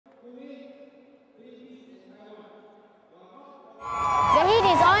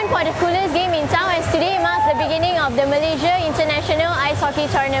Malaysia International Ice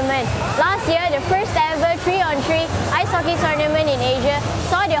Hockey Tournament. Last year, the first ever 3-on-3 ice hockey tournament in Asia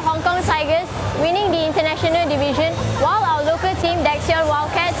saw the Hong Kong Tigers winning the international division, while our local team, Daxion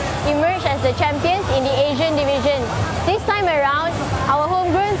Wildcats, emerged as the champions in the Asian division. This time around, our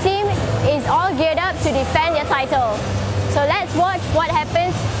homegrown team is all geared up to defend their title. So let's watch what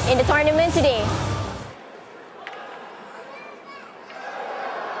happens in the tournament today.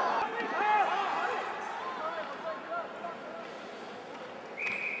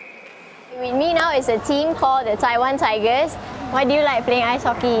 With me now is a team called the Taiwan Tigers. Why do you like playing ice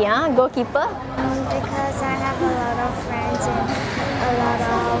hockey, goalkeeper? Because I have a lot of friends and a lot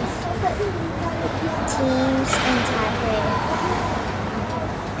of teams in Taipei.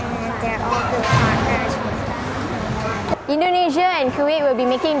 And they're all good partners with them. Indonesia and Kuwait will be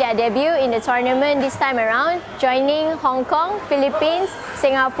making their debut in the tournament this time around, joining Hong Kong, Philippines,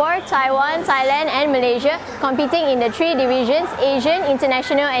 Singapore, Taiwan, Thailand and Malaysia, competing in the 3 divisions, Asian,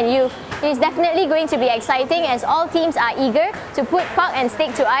 International and Youth. It is definitely going to be exciting as all teams are eager to put puck and stick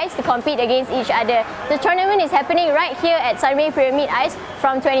to ice to compete against each other. The tournament is happening right here at Sunway Pyramid Ice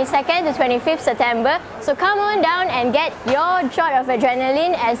from 22nd to 25th September. So come on down and get your shot of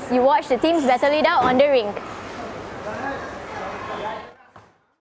adrenaline as you watch the teams battle it out on the rink.